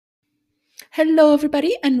Hello,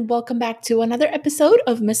 everybody, and welcome back to another episode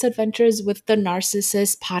of Misadventures with the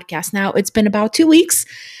Narcissist podcast. Now, it's been about 2 weeks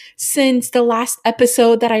since the last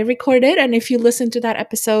episode that I recorded. And if you listened to that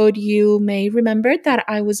episode, you may remember that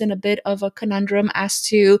I was in a bit of a conundrum as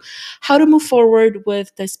to how to move forward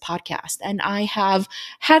with this podcast. And I have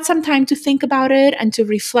had some time to think about it and to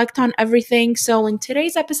reflect on everything. So, in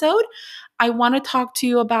today's episode, I want to talk to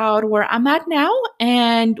you about where I'm at now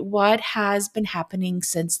and what has been happening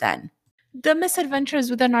since then. The Misadventures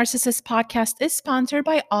with a Narcissist podcast is sponsored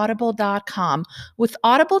by Audible.com. With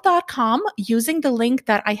Audible.com, using the link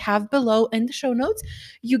that I have below in the show notes,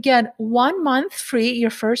 you get 1 month free.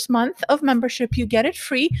 Your first month of membership, you get it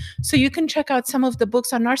free. So you can check out some of the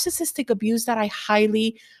books on narcissistic abuse that I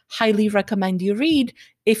highly recommend you read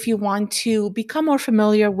if you want to become more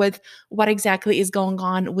familiar with what exactly is going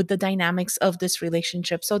on with the dynamics of this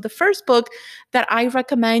relationship. So the first book that I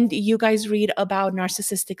recommend you guys read about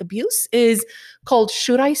narcissistic abuse is called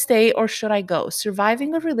Should I Stay or Should I Go?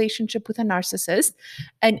 Surviving a Relationship with a Narcissist.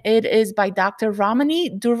 And it is by Dr.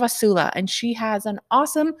 Ramani Durvasula. And she has an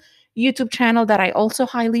awesome YouTube channel that I also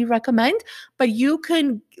highly recommend. But you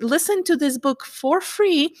can listen to this book for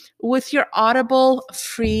free with your Audible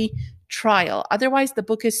free trial. Otherwise, the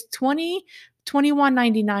book is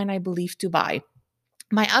 $21.99, I believe, to buy.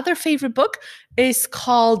 My other favorite book is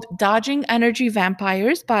called Dodging Energy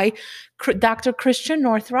Vampires by Dr. Christian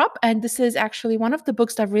Northrup. And this is actually one of the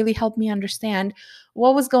books that really helped me understand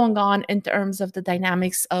what was going on in terms of the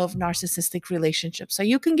dynamics of narcissistic relationships. So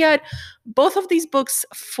you can get both of these books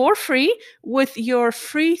for free with your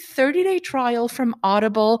free 30-day trial from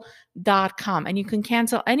audible.com. And you can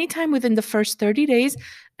cancel anytime within the first 30 days.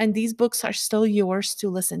 And these books are still yours to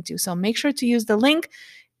listen to. So make sure to use the link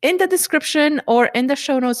in the description or in the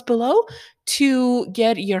show notes below to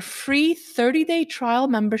get your free 30-day trial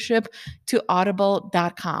membership to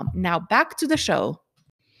audible.com. Now back to the show.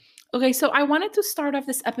 Okay, so I wanted to start off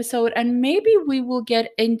this episode and maybe we will get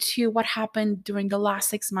into what happened during the last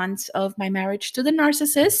 6 months of my marriage to the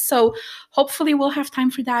narcissist. So hopefully we'll have time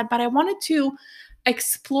for that. But I wanted to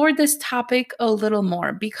explore this topic a little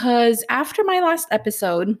more because after my last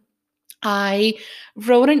episode, I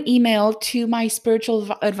wrote an email to my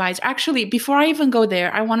spiritual advisor. Actually, before I even go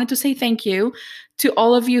there, I wanted to say thank you to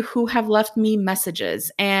all of you who have left me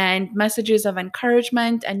messages and messages of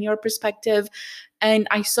encouragement and your perspective. And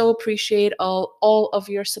I so appreciate all of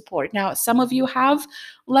your support. Now, some of you have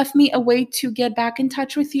left me a way to get back in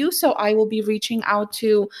touch with you. So I will be reaching out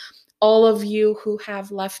to all of you who have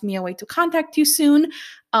left me a way to contact you soon.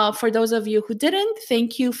 For those of you who didn't,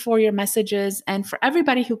 thank you for your messages. And for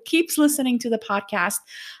everybody who keeps listening to the podcast,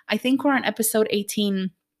 I think we're on episode 18.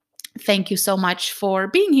 Thank you so much for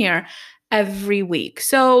being here every week.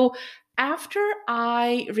 So, after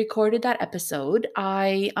I recorded that episode,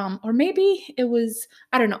 or maybe it was,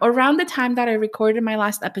 I don't know, around the time that I recorded my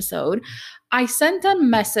last episode, I sent a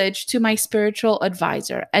message to my spiritual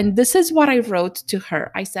advisor. And this is what I wrote to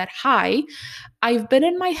her. I said, "Hi, I've been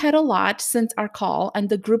in my head a lot since our call and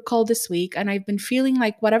the group call this week. And I've been feeling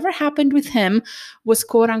like whatever happened with him was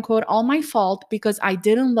quote unquote all my fault because I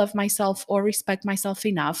didn't love myself or respect myself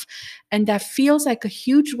enough. And that feels like a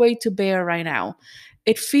huge weight to bear right now.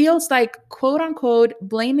 It feels like quote unquote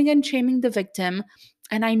blaming and shaming the victim.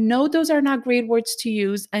 And I know those are not great words to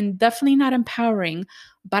use and definitely not empowering,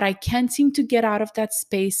 but I can't seem to get out of that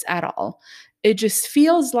space at all. It just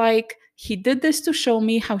feels like he did this to show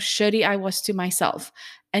me how shitty I was to myself.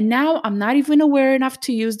 And now I'm not even aware enough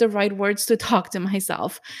to use the right words to talk to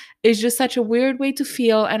myself. It's just such a weird way to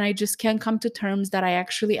feel, and I just can't come to terms that I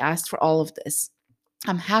actually asked for all of this.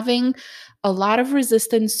 I'm having a lot of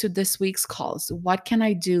resistance to this week's calls. What can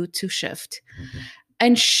I do to shift?"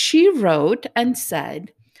 And she wrote and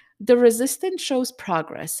said, "The resistance shows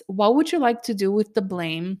progress. What would you like to do with the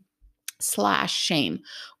blame slash shame?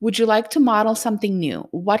 Would you like to model something new?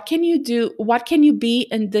 What can you do? What can you be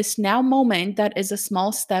in this now moment that is a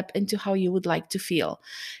small step into how you would like to feel?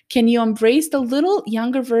 Can you embrace the little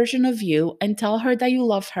younger version of you and tell her that you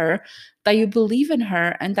love her, that you believe in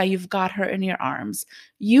her, and that you've got her in your arms?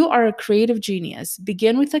 You are a creative genius.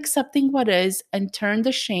 Begin with accepting what is and turn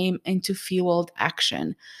the shame into fueled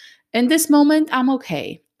action. In this moment, I'm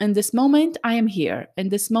okay. In this moment, I am here. In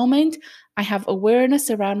this moment, I have awareness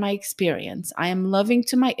around my experience. I am loving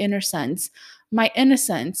to my inner sense. My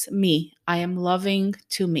innocence, me. I am loving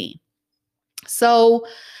to me." So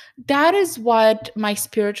that is what my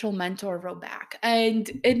spiritual mentor wrote back. And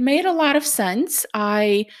it made a lot of sense.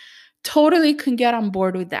 I totally can get on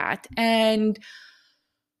board with that. And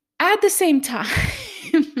at the same time,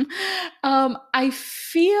 I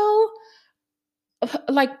feel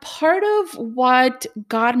like part of what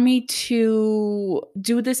got me to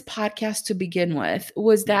do this podcast to begin with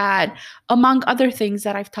was that, among other things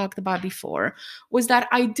that I've talked about before, was that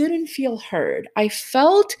I didn't feel heard. I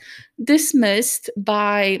felt dismissed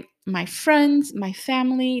by my friends, my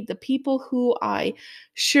family, the people who I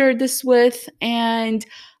shared this with. And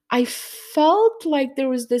I felt like there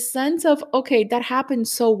was this sense of, okay, that happened.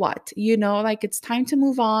 So what? Like it's time to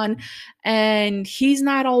move on, and he's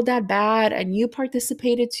not all that bad, and you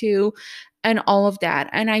participated too, and all of that.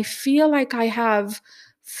 And I feel like I have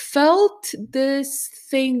felt this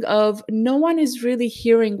thing of no one is really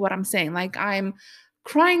hearing what I'm saying. Like I'm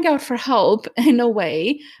crying out for help in a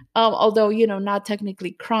way, although, not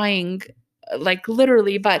technically crying like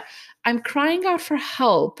literally, but I'm crying out for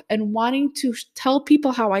help and wanting to tell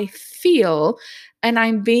people how I feel, and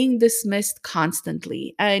I'm being dismissed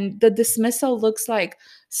constantly. And the dismissal looks like,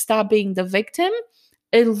 stop being the victim.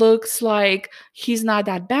 It looks like he's not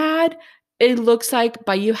that bad. It looks like,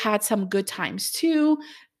 but you had some good times too.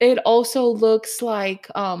 It also looks like,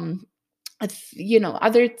 other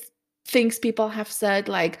things people have said,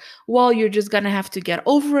 like, well, you're just gonna have to get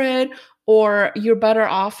over it, or you're better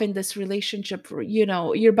off in this relationship,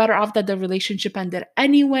 you're better off that the relationship ended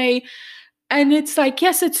anyway. And it's like,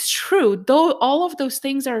 yes, it's true, though all of those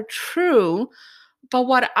things are true. But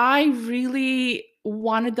what I really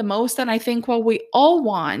wanted the most, and I think what we all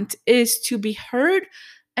want, is to be heard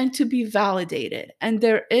and to be validated. And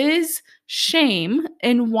there is shame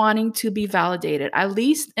in wanting to be validated, at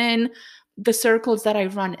least in the circles that I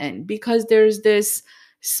run in, because there's this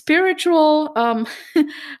spiritual,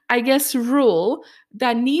 I guess, rule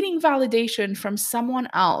that needing validation from someone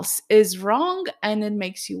else is wrong, and it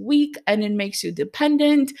makes you weak, and it makes you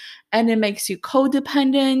dependent, and it makes you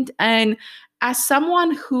codependent. And as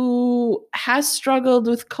someone who has struggled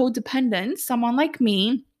with codependence, someone like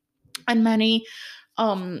me and many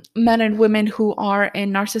men and women who are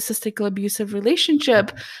in narcissistic abusive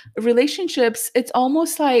relationships, it's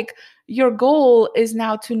almost like your goal is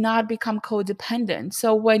now to not become codependent.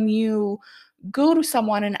 So when you go to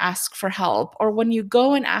someone and ask for help, or when you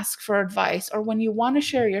go and ask for advice, or when you want to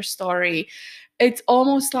share your story, it's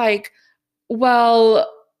almost like,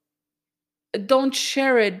 well, don't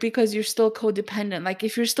share it because you're still codependent. Like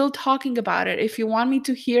if you're still talking about it, if you want me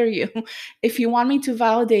to hear you, if you want me to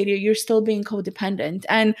validate you, you're still being codependent.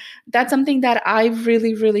 And that's something that I've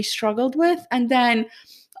really, really struggled with. And then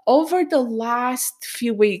over the last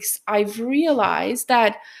few weeks, I've realized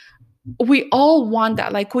that we all want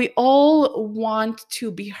that. Like we all want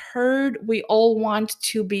to be heard. We all want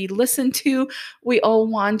to be listened to. We all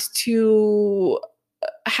want to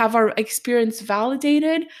have our experience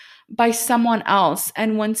validated by someone else.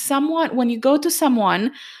 And when you go to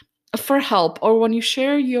someone for help, or when you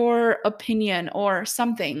share your opinion or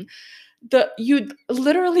something, you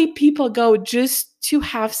literally, people go just to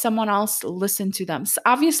have someone else listen to them. So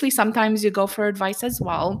obviously sometimes you go for advice as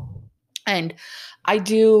well, and I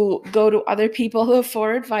do go to other people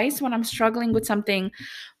for advice when I'm struggling with something.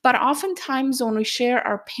 But oftentimes when we share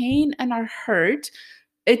our pain and our hurt,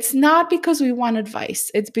 it's not because we want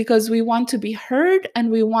advice. It's because we want to be heard,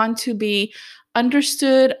 and we want to be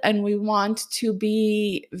understood, and we want to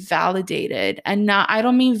be validated. And now I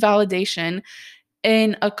don't mean validation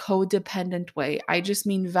in a codependent way. I just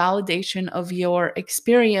mean validation of your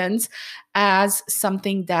experience as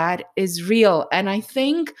something that is real. And I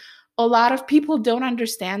think a lot of people don't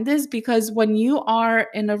understand this, because when you are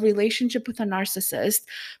in a relationship with a narcissist,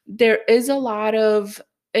 there is a lot of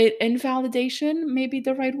invalidation, maybe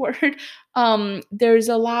the right word. There's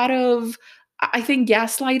a lot of, I think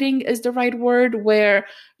gaslighting is the right word, where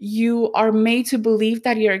you are made to believe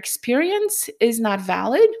that your experience is not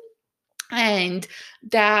valid, and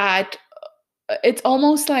that it's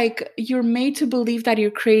almost like you're made to believe that you're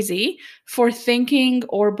crazy for thinking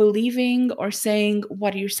or believing or saying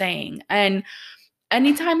what you're saying. And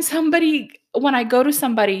anytime when I go to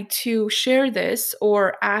somebody to share this,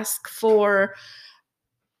 or ask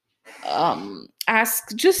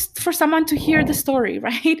just for someone to hear the story,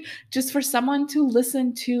 right? Just for someone to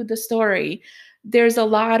listen to the story, there's a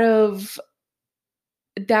lot of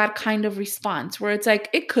that kind of response where it's like,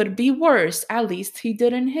 it could be worse. At least he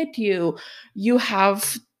didn't hit you. You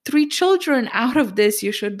have 3 children out of this.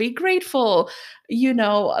 You should be grateful.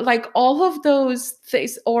 Like all of those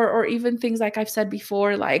things, or even things like I've said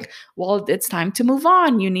before, like, well, it's time to move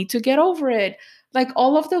on. You need to get over it. Like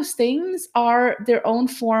all of those things are their own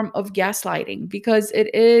form of gaslighting, because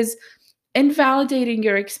it is invalidating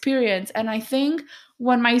your experience. And I think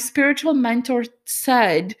when my spiritual mentor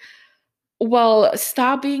said, well,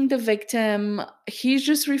 stop being the victim. He's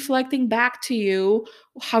just reflecting back to you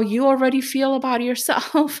how you already feel about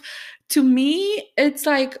yourself. To me, it's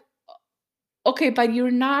like, okay, but you're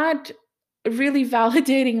not really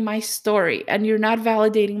validating my story and you're not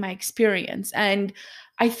validating my experience. And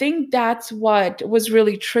I think that's what was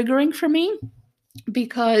really triggering for me,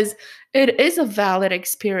 because it is a valid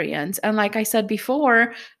experience. And like I said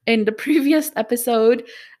before in the previous episode,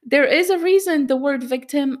 there is a reason the word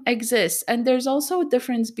victim exists. And there's also a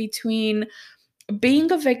difference between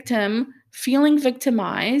being a victim, feeling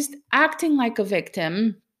victimized, acting like a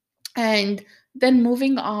victim, and then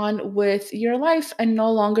moving on with your life and no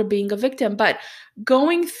longer being a victim. But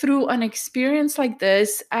going through an experience like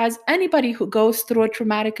this, as anybody who goes through a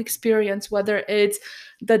traumatic experience, whether it's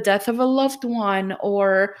the death of a loved one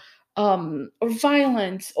or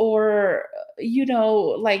violence or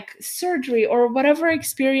like surgery or whatever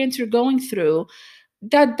experience you're going through,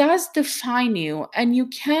 that does define you. And you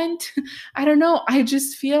can't, I don't know, I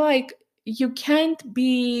just feel like you can't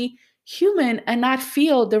be human and not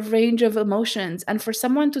feel the range of emotions. And for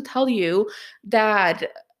someone to tell you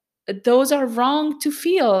that those are wrong to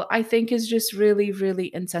feel, I think is just really,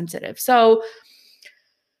 really insensitive. So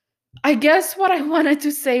I guess what I wanted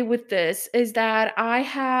to say with this is that I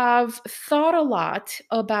have thought a lot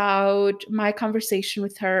about my conversation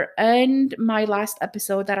with her and my last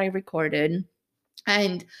episode that I recorded.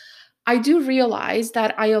 And I do realize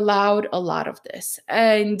that I allowed a lot of this.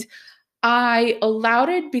 And I allowed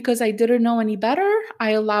it because I didn't know any better.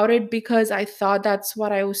 I allowed it because I thought that's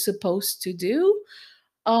what I was supposed to do.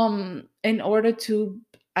 In order to,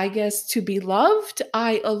 I guess, to be loved.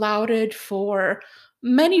 I allowed it for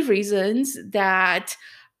many reasons that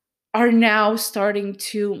are now starting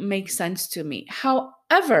to make sense to me.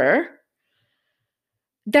 However,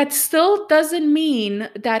 that still doesn't mean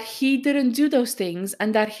that he didn't do those things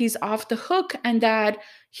and that he's off the hook and that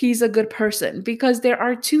he's a good person, because there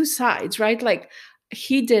are two sides, right? Like,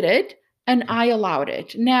 he did it and I allowed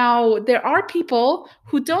it. Now, there are people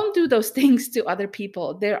who don't do those things to other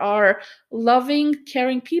people. There are loving,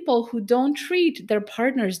 caring people who don't treat their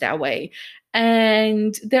partners that way.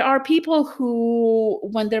 And there are people who,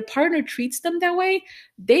 when their partner treats them that way,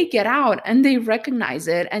 they get out and they recognize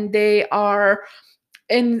it, and they are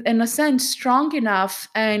in a sense strong enough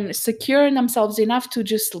and secure in themselves enough to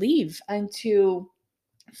just leave and to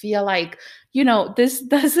feel like, this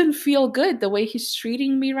doesn't feel good. The way he's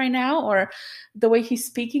treating me right now, or the way he's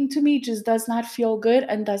speaking to me, just does not feel good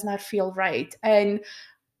and does not feel right. And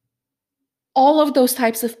all of those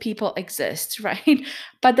types of people exist, right?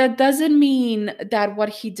 But that doesn't mean that what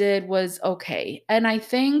he did was okay. And I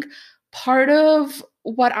think part of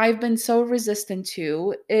what I've been so resistant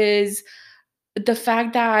to is the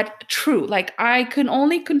fact that, true, like, I can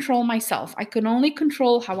only control myself. I can only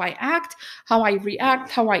control how I act, how I react,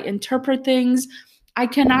 how I interpret things. I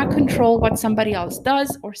cannot control what somebody else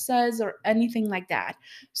does or says or anything like that.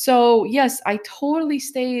 So yes, I totally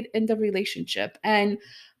stayed in the relationship, and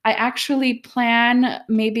I actually plan,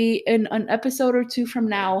 maybe in an episode or two from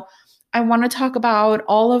now, I want to talk about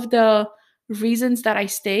all of the reasons that I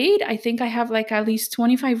stayed. I think I have like at least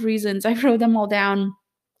 25 reasons. I wrote them all down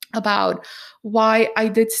about why I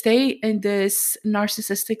did stay in this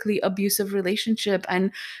narcissistically abusive relationship.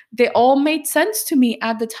 And they all made sense to me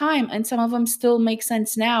at the time. And some of them still make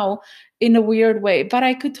sense now in a weird way. But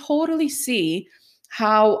I could totally see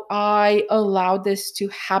how I allowed this to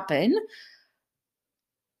happen.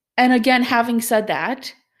 And again, having said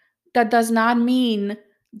that, that does not mean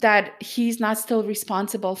that he's not still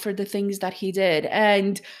responsible for the things that he did.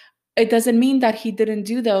 And it doesn't mean that he didn't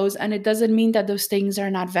do those, and it doesn't mean that those things are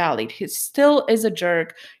not valid. He still is a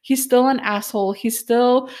jerk. He's still an asshole. He's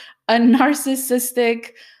still a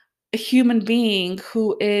narcissistic human being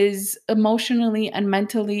who is emotionally and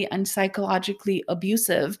mentally and psychologically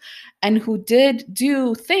abusive, and who did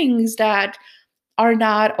do things that are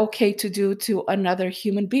not okay to do to another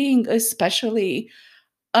human being, especially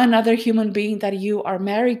another human being that you are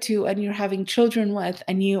married to and you're having children with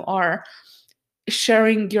and you are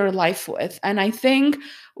sharing your life with. And I think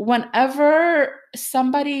whenever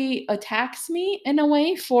somebody attacks me in a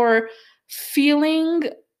way for feeling,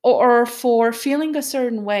 or for feeling a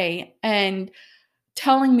certain way and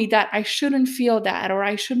telling me that I shouldn't feel that, or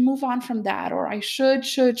I should move on from that, or I should,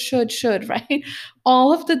 right?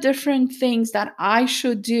 All of the different things that I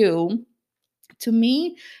should do, to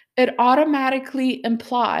me, it automatically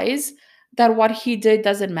implies that what he did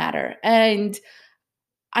doesn't matter. And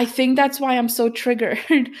I think that's why I'm so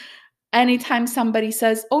triggered anytime somebody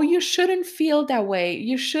says, "Oh, you shouldn't feel that way.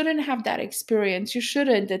 You shouldn't have that experience. You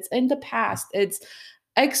shouldn't. It's in the past. It's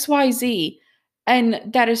XYZ." And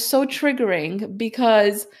that is so triggering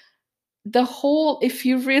because if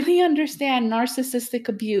you really understand narcissistic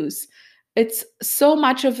abuse, it's so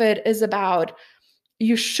much of it is about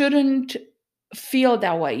you shouldn't feel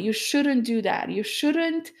that way. You shouldn't do that. You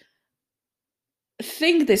shouldn't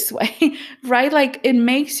think this way, right? Like it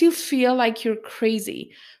makes you feel like you're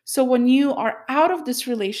crazy. So when you are out of this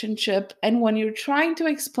relationship and when you're trying to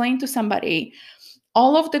explain to somebody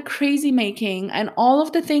all of the crazy making and all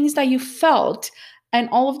of the things that you felt and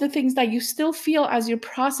all of the things that you still feel as you're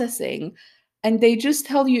processing, and they just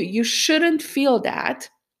tell you you shouldn't feel that,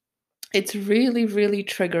 it's really, really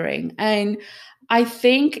triggering. And I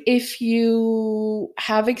think if you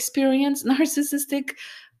have experienced narcissistic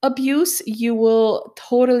abuse, you will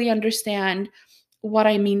totally understand what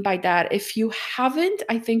I mean by that. If you haven't,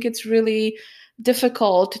 I think it's really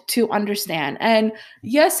difficult to understand. And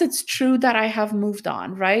yes, it's true that I have moved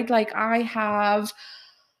on, right? Like I have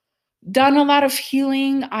done a lot of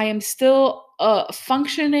healing. I am still a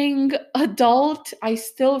functioning adult. I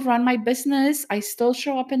still run my business. I still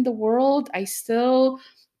show up in the world. I still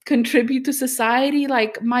contribute to society.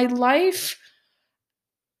 Like my life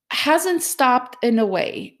hasn't stopped in a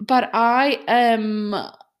way, but I am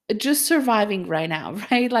just surviving right now,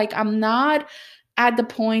 right? Like I'm not at the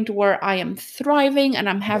point where I am thriving and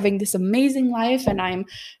I'm having this amazing life and I'm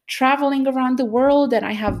traveling around the world and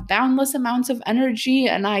I have boundless amounts of energy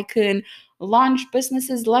and I can launch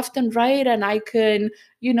businesses left and right and I can,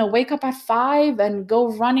 wake up at 5 and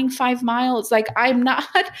go running 5 miles. Like I'm not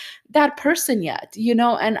that person yet,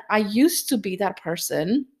 and I used to be that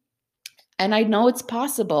person and I know it's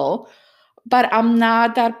possible, but I'm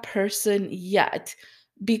not that person yet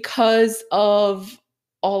because of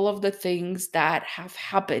all of the things that have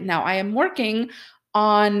happened. Now, I am working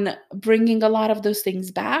on bringing a lot of those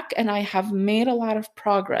things back and I have made a lot of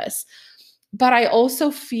progress. But I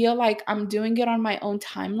also feel like I'm doing it on my own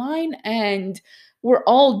timeline and we're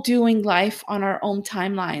all doing life on our own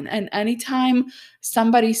timeline. And anytime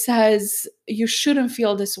somebody says you shouldn't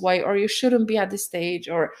feel this way or you shouldn't be at this stage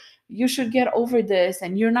or you should get over this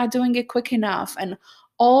and you're not doing it quick enough and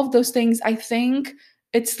all of those things, I think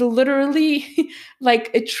it's literally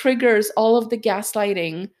like it triggers all of the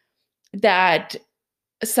gaslighting that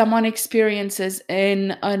someone experiences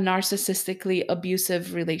in a narcissistically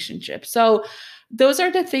abusive relationship. So those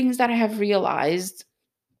are the things that I have realized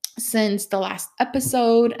since the last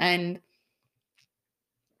episode and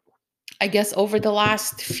I guess over the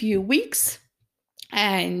last few weeks.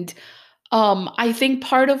 And I think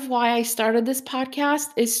part of why I started this podcast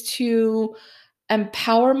is to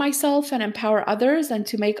empower myself and empower others and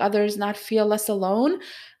to make others not feel less alone.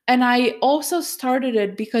 And I also started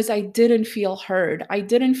it because I didn't feel heard. I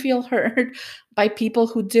didn't feel heard by people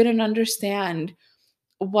who didn't understand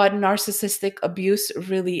what narcissistic abuse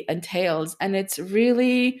really entails. And it's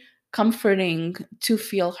really comforting to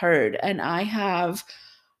feel heard. And I have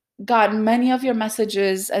got many of your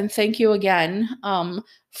messages, and thank you again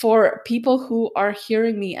for people who are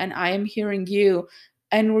hearing me, and I am hearing you,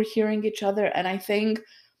 and we're hearing each other. And I think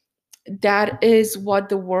that is what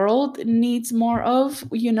the world needs more of.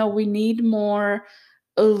 We need more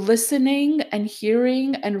listening and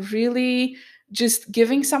hearing and really just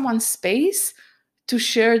giving someone space to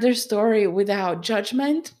share their story without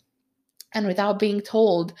judgment and without being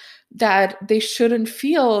told that they shouldn't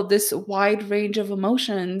feel this wide range of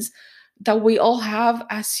emotions that we all have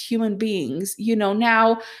as human beings.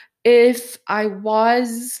 Now, if I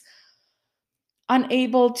was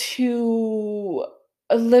unable to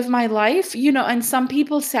live my life, and some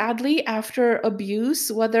people sadly after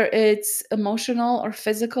abuse, whether it's emotional or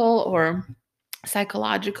physical or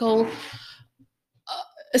psychological,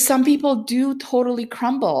 some people do totally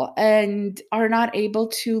crumble and are not able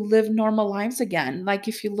to live normal lives again. Like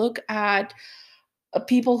if you look at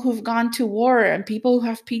people who've gone to war and people who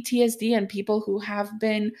have PTSD and people who have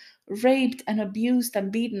been raped and abused and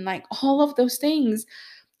beaten, like all of those things,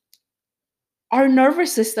 our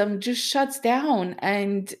nervous system just shuts down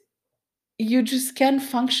and you just can't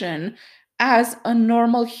function as a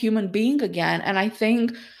normal human being again. And I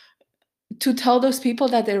think to tell those people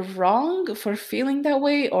that they're wrong for feeling that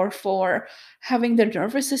way or for having their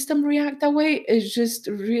nervous system react that way is just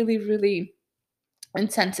really, really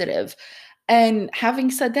insensitive. And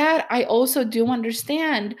having said that, I also do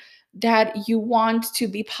understand that you want to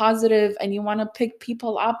be positive and you want to pick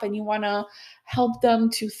people up and you want to help them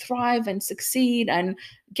to thrive and succeed and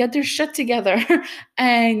get their shit together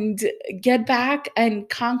and get back and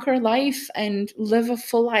conquer life and live a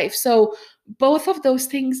full life. So both of those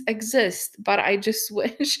things exist, but I just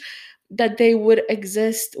wish that they would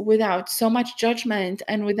exist without so much judgment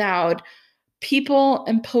and without people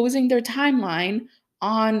imposing their timeline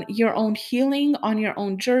on your own healing, on your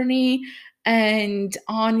own journey, and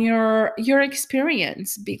on your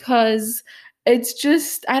experience, because it's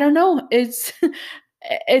just, I don't know, it's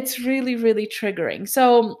it's really, really triggering.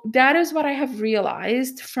 So that is what I have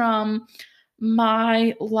realized from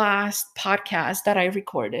my last podcast that I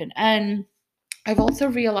recorded. And I've also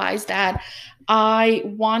realized that I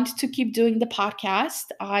want to keep doing the podcast.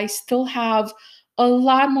 I still have a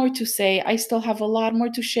lot more to say. I still have a lot more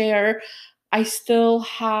to share. I still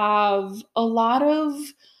have a lot of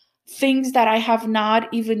things that I have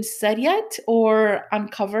not even said yet or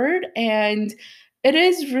uncovered. And it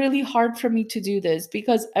is really hard for me to do this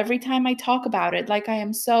because every time I talk about it, like I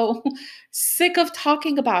am so sick of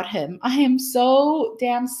talking about him. I am so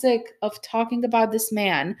damn sick of talking about this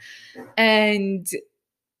man. And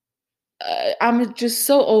I'm just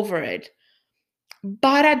so over it.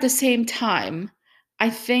 But at the same time,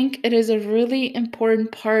 I think it is a really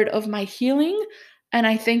important part of my healing. And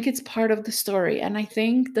I think it's part of the story. And I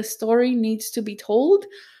think the story needs to be told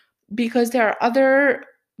because there are other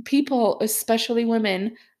people, especially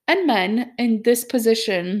women and men, in this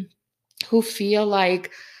position who feel like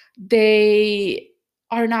they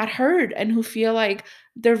are not heard and who feel like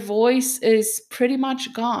their voice is pretty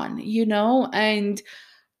much gone, and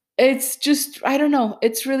it's just, I don't know,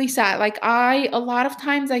 it's really sad. Like a lot of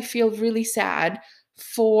times I feel really sad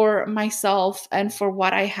for myself and for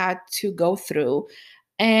what I had to go through.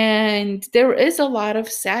 And there is a lot of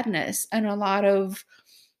sadness and a lot of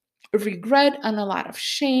regret and a lot of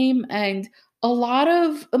shame and a lot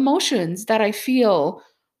of emotions that I feel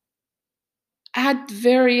at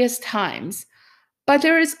various times. But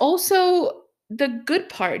there is also the good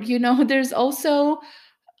part, there's also,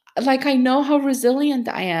 like, I know how resilient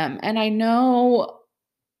I am, and I know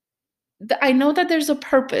that there's a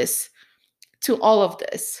purpose to all of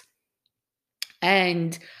this.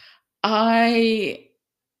 And I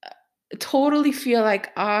totally feel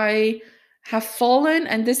like I have fallen,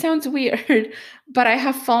 and this sounds weird, but I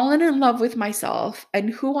have fallen in love with myself and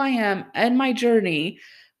who I am and my journey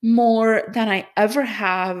more than I ever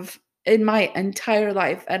have in my entire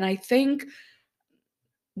life. And I think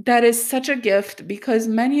that is such a gift because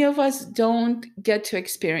many of us don't get to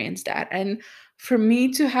experience that. And for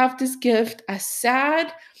me to have this gift, as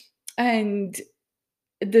sad and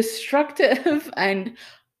destructive and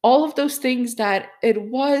all of those things that it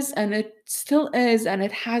was and it still is and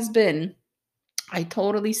it has been, I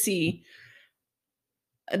totally see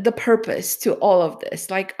the purpose to all of this.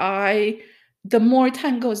 Like, the more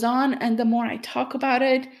time goes on and the more I talk about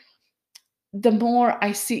it, the more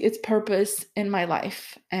I see its purpose in my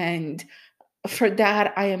life. And for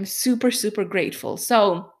that, I am super, super grateful.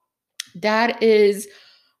 So that is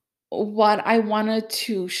what I wanted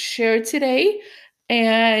to share today.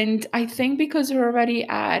 And I think because we're already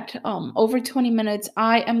at over 20 minutes,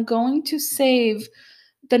 I am going to save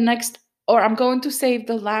the next, or I'm going to save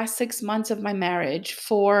the last 6 months of my marriage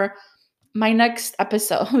for my next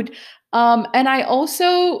episode. And I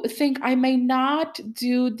also think I may not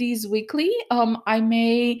do these weekly. I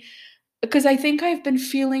may, because I think I've been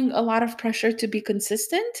feeling a lot of pressure to be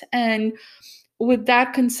consistent. And with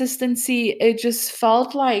that consistency, it just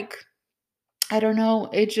felt like, I don't know,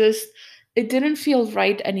 it didn't feel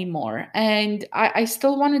right anymore. And I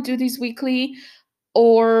still want to do these weekly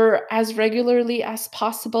or as regularly as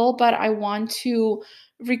possible, but I want to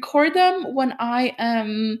record them when I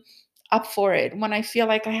am up for it, when I feel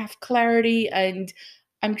like I have clarity and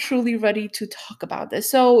I'm truly ready to talk about this.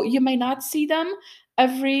 So you may not see them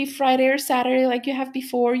every Friday or Saturday like you have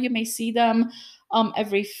before. You may see them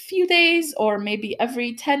every few days or maybe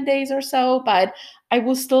every 10 days or so, but I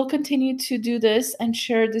will still continue to do this and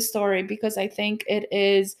share this story because I think it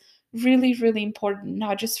is really, really important,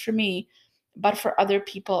 not just for me, but for other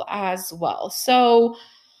people as well. So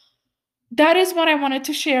that is what I wanted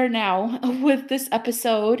to share now with this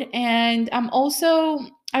episode. And I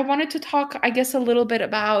wanted to talk, I guess, a little bit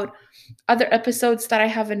about other episodes that I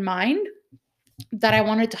have in mind that I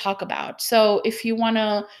wanted to talk about. So if you want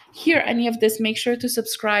to hear any of this, make sure to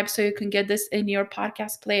subscribe so you can get this in your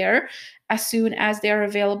podcast player as soon as they are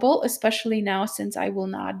available, especially now since I will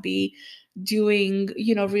not be doing,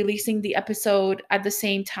 releasing the episode at the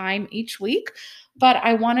same time each week. But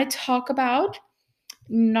I want to talk about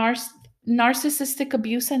narcissistic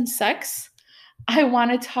abuse and sex. I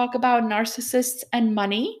want to talk about narcissists and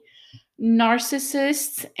money,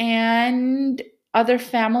 narcissists and other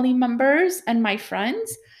family members and my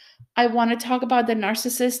friends. I want to talk about the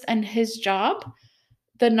narcissist and his job,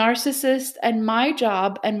 the narcissist and my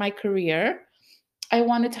job and my career. I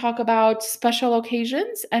want to talk about special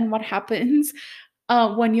occasions and what happens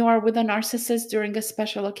when you are with a narcissist during a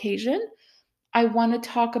special occasion. I want to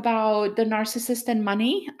talk about the narcissist and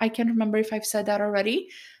money. I can't remember if I've said that already.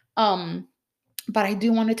 Um, but I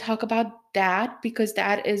do want to talk about that because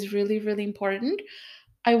that is really, really important.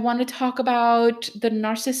 I want to talk about the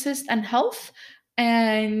narcissist and health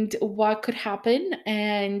and what could happen.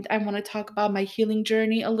 And I want to talk about my healing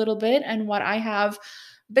journey a little bit and what I have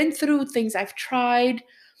been through, things I've tried,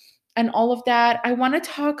 and all of that. I want to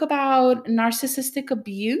talk about narcissistic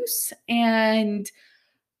abuse and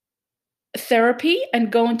therapy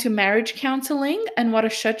and go into marriage counseling and what a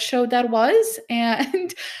shit show that was.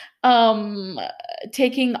 And um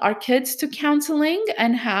taking our kids to counseling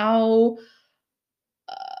and how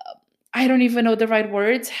I don't even know the right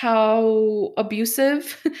words, how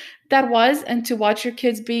abusive that was, and to watch your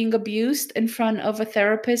kids being abused in front of a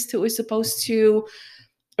therapist who is supposed to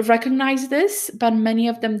recognize this, but many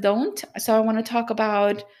of them don't. So I want to talk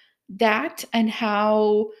about that and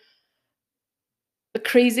how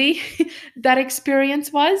crazy that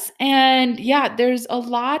experience was. And yeah, there's a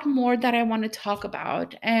lot more that I want to talk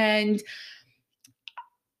about. And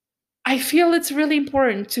I feel it's really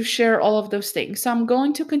important to share all of those things. So I'm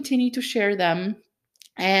going to continue to share them.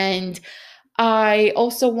 And I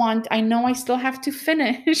also I know I still have to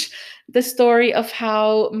finish the story of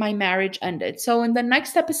how my marriage ended. So in the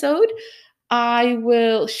next episode, I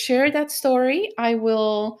will share that story. I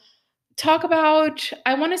will talk about,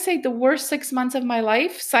 I want to say, the worst 6 months of my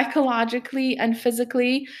life, psychologically and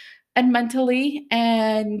physically and mentally.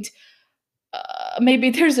 And maybe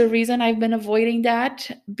there's a reason I've been avoiding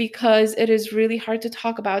that because it is really hard to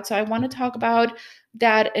talk about. So I want to talk about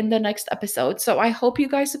that in the next episode. So I hope you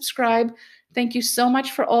guys subscribe. Thank you so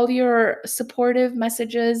much for all your supportive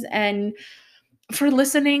messages and for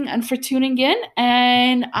listening and for tuning in.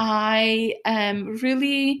 And I am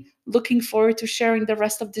really looking forward to sharing the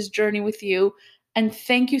rest of this journey with you. And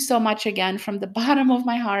thank you so much again from the bottom of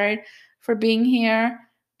my heart for being here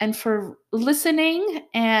and for listening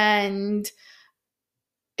and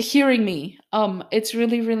hearing me. It's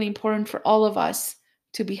really, really important for all of us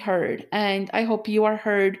to be heard. And I hope you are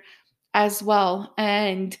heard as well.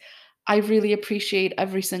 And I really appreciate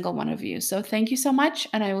every single one of you. So thank you so much.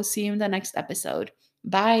 And I will see you in the next episode.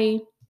 Bye.